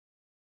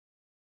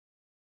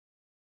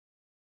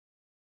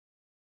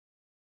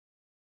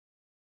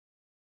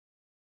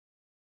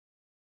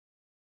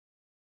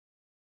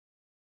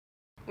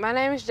My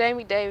name is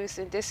Jamie Davis,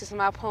 and this is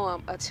my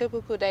poem, A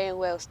Typical Day in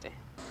Wellston.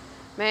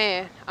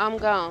 Man, I'm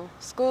gone.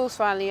 School's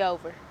finally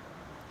over.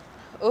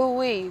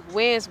 Ooh-wee,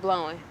 wind's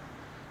blowing.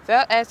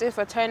 Felt as if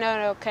a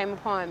tornado came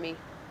upon me.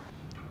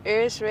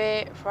 Ears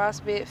red,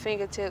 frostbit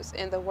fingertips,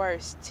 and the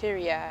worst,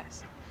 teary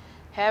eyes.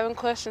 Having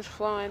questions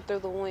flowing through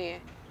the wind.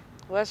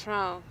 What's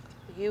wrong?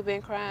 You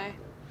been crying?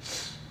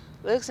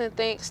 Looks and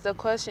thinks the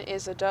question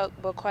is a joke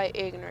but quite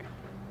ignorant.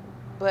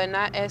 But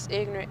not as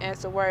ignorant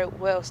as the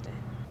word Wellston.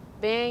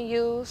 Being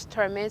used,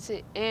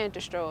 tormented, and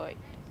destroyed.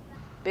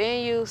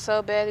 Being used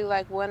so badly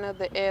like one of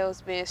the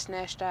L's being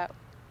snatched out.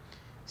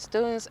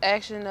 Students'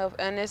 action of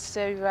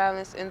unnecessary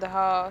violence in the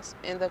halls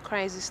in the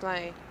crazy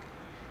slang.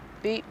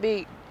 Beep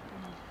beep.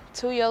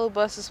 Two yellow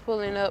buses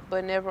pulling up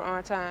but never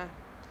on time.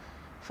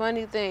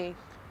 Funny thing,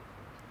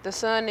 the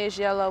sun is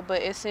yellow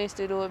but it seems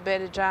to do a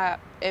better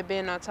job at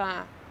being on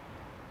time.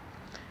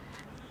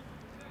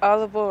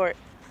 All aboard.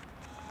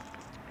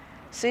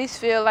 Seats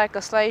feel like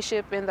a slave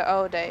ship in the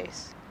old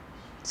days.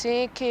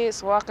 Seeing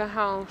kids walking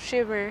home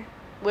shivering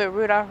with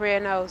Rudolph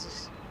red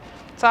noses.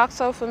 Talk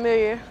so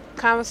familiar,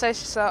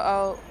 conversation so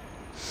old,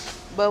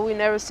 but we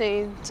never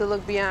seem to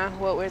look beyond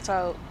what we're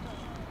told.